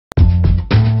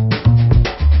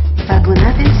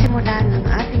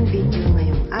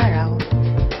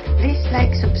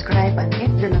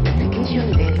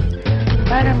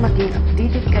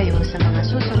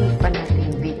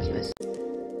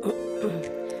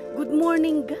Good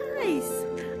morning guys!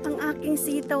 Ang aking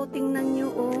sitaw, tingnan nyo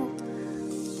oh.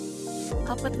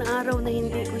 4 na araw na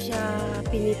hindi ko siya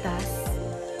pinitas.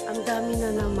 Ang dami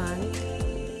na naman.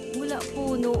 Mula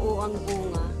puno o ang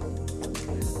bunga.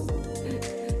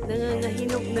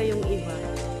 Nangangahinog na yung iba.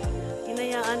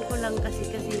 Hinayaan ko lang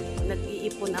kasi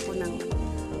nag-iipon ako ng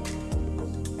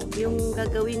yung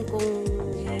gagawin kong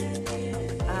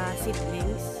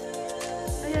seedlings.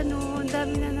 Ayan o, ang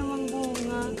dami na namang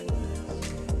bunga.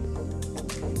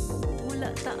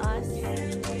 Mula taas.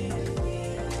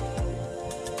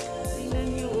 Tingnan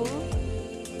nyo o.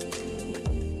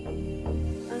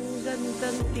 Ang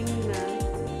gandang tingnan.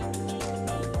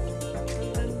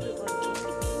 Hanggang doon.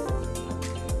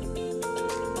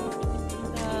 Ang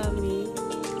dami.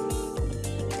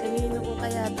 Kanino ko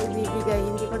kaya ito bibigay?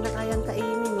 Hindi ko na kayang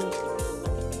kainin eh.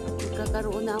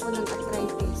 Magkakaroon na ako ng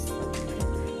arthritis.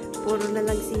 Puro na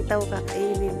lang sitaw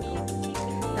kakainin ko.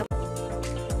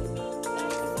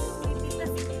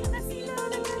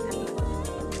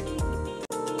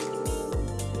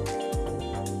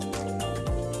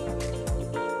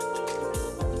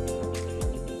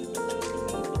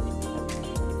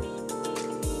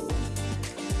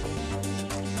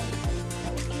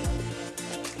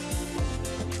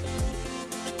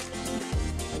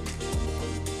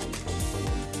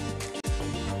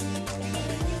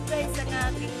 Guys, ang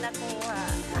aking nakuha.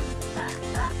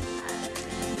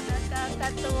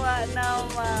 Nakakatuwa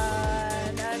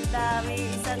naman. Ang dami.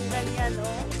 Isang ganyan,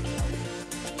 oh.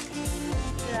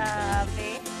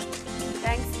 Grabe.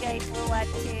 Thanks guys for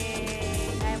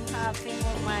watching. I'm happy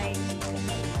for my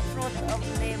fruit of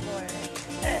labor.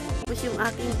 Tapos yung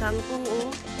aking kangkong,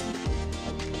 oh.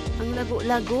 Ang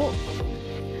lago-lago.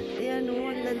 Ayan, oh.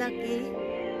 Ang lalaki.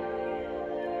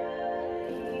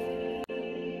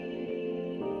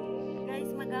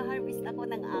 Mag-harvest ako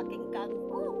ng aking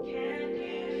kangkong.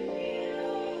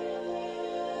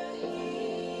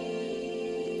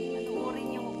 Panuorin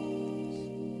nyo.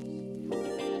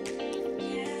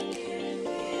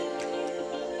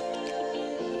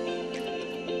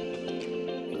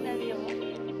 Tingnan nyo.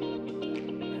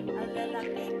 Ang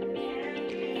lalaki.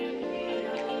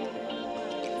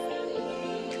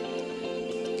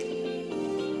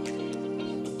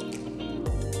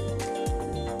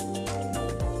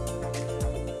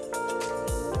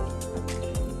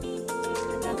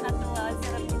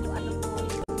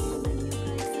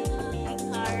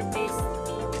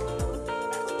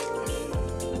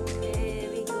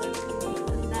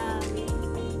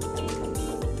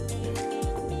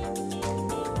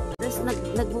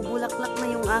 Nagbubulaklak na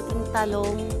yung aking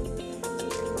talong.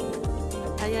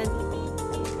 Ayan.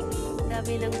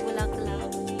 Dami ng bulaklak.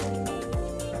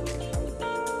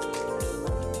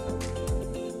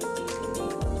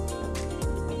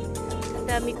 Ang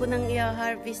dami ko nang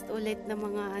i-harvest ulit ng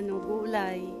mga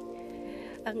gulay.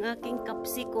 Ang aking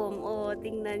capsicum. Oh,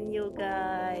 tingnan nyo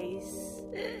guys.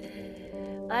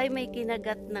 Ay, may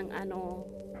kinagat ng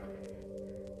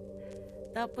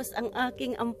Tapos ang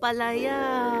aking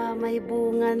ampalaya, may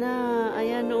bunga na.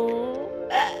 Ayan o.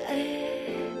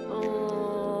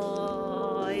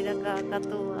 Oh, ay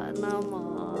nakakatuwa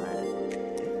naman.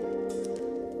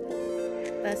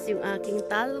 Tapos yung aking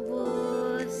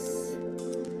talbos.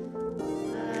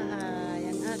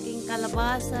 Ay, ang aking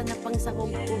kalabasa na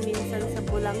pangsahog ko minsan sa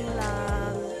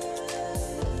bulanglang.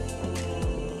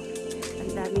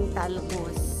 Ang daming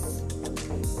talbos.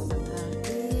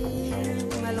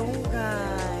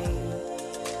 Malunggay.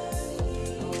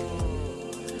 Oh.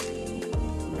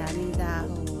 Daming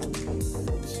dahon.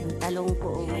 Yung talong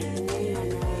ko, may bunga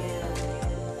na.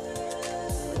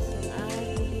 Yung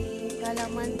aking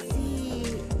kalamansi.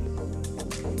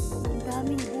 Ang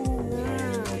daming bunga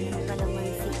ng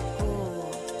kalamansi ko.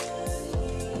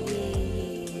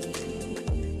 Yay.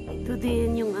 Ito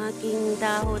din yung aking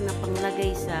dahon na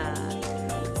panglagay sa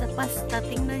pasta.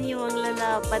 Tingnan nyo ang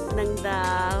lalapad ng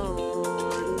dahon.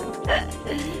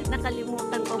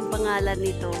 Nakalimutan ko ang pangalan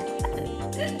nito.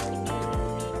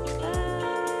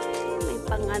 Ay, may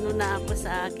pang-ano na ako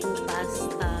sa aking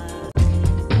pasta.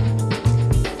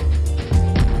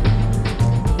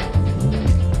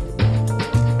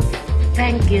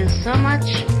 Thank you so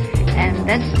much, and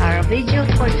that's our video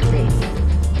for today.